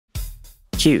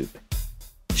Cube,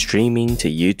 streaming to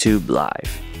YouTube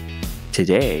Live.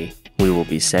 Today, we will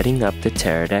be setting up the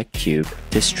Teradek cube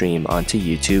to stream onto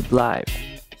YouTube Live.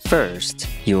 First,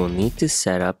 you will need to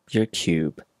set up your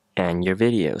cube and your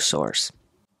video source.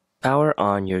 Power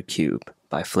on your cube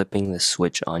by flipping the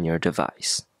switch on your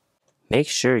device. Make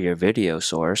sure your video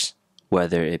source,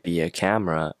 whether it be a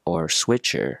camera or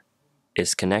switcher,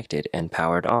 is connected and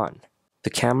powered on.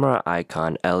 The camera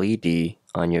icon LED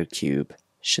on your cube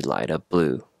should light up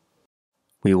blue.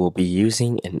 We will be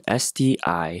using an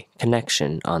SDI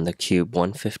connection on the Cube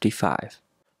 155.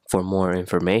 For more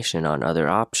information on other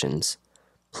options,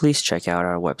 please check out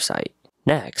our website.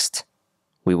 Next,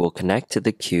 we will connect to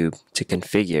the cube to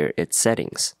configure its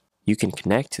settings. You can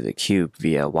connect to the cube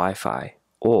via Wi-Fi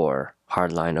or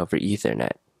hardline over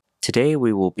Ethernet. Today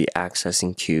we will be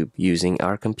accessing Cube using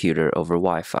our computer over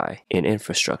Wi-Fi in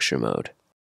infrastructure mode.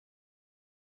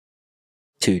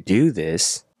 To do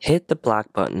this, hit the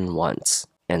black button once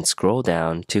and scroll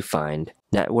down to find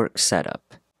Network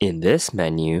Setup. In this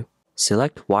menu,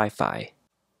 select Wi-Fi,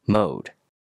 Mode,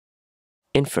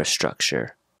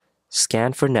 Infrastructure,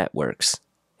 scan for networks,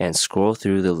 and scroll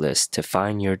through the list to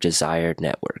find your desired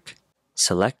network.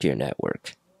 Select your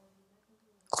network.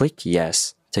 Click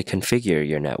Yes to configure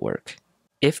your network.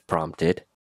 If prompted,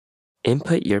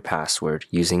 input your password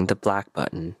using the black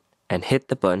button and hit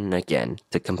the button again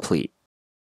to complete.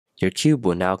 Your cube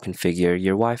will now configure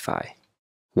your Wi-Fi.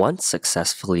 Once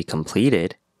successfully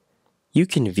completed, you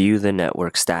can view the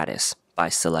network status by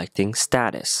selecting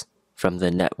Status from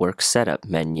the Network Setup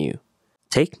menu.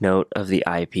 Take note of the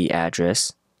IP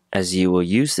address, as you will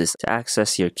use this to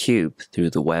access your cube through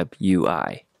the web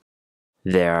UI.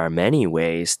 There are many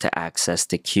ways to access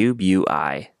the Cube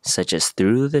UI, such as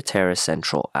through the Terra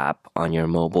Central app on your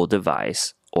mobile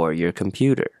device or your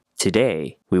computer.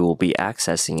 Today, we will be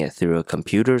accessing it through a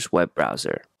computer's web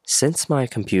browser. Since my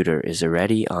computer is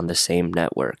already on the same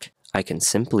network, I can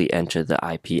simply enter the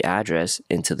IP address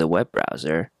into the web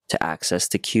browser to access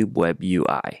the Cube web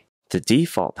UI. The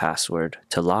default password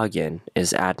to log in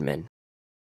is admin.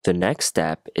 The next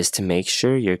step is to make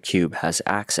sure your cube has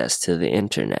access to the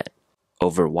internet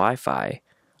over Wi-Fi,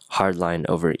 hardline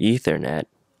over Ethernet,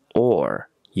 or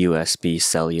USB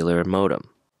cellular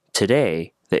modem.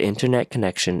 Today, the internet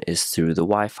connection is through the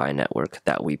Wi-Fi network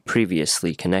that we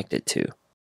previously connected to.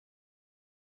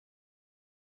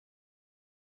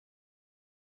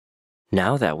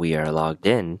 Now that we are logged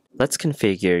in, let's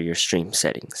configure your stream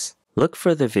settings. Look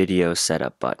for the Video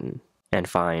Setup button and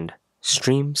find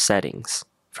Stream Settings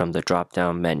from the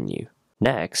drop-down menu.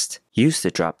 Next, use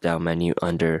the drop-down menu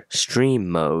under Stream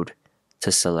Mode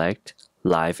to select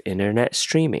Live Internet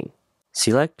Streaming.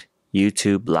 Select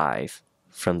YouTube Live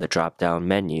from the drop-down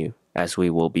menu as we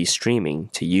will be streaming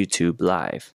to YouTube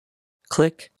Live.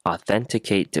 Click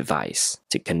Authenticate Device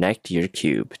to connect your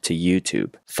cube to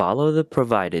YouTube. Follow the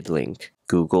provided link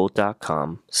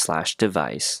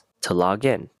google.com/device to log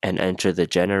in and enter the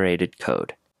generated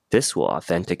code. This will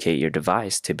authenticate your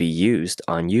device to be used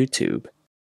on YouTube.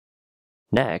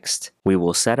 Next, we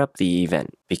will set up the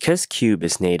event. Because Cube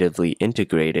is natively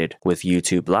integrated with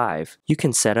YouTube Live, you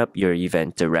can set up your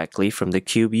event directly from the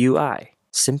Cube UI.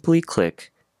 Simply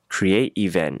click Create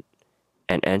Event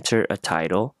and enter a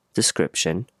title,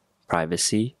 description,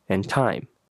 privacy, and time.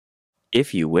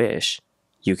 If you wish,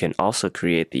 you can also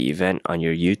create the event on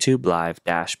your YouTube Live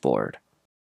dashboard.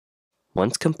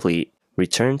 Once complete,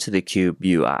 return to the Cube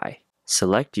UI.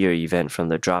 Select your event from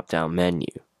the drop-down menu.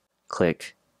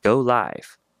 Click Go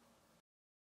Live.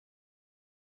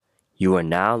 You are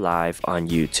now live on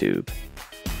YouTube.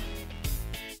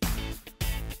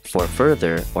 For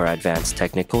further or advanced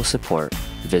technical support,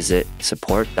 visit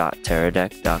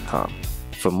support.teradek.com.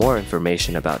 For more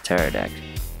information about Teradek,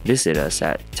 visit us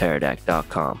at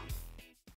teradek.com.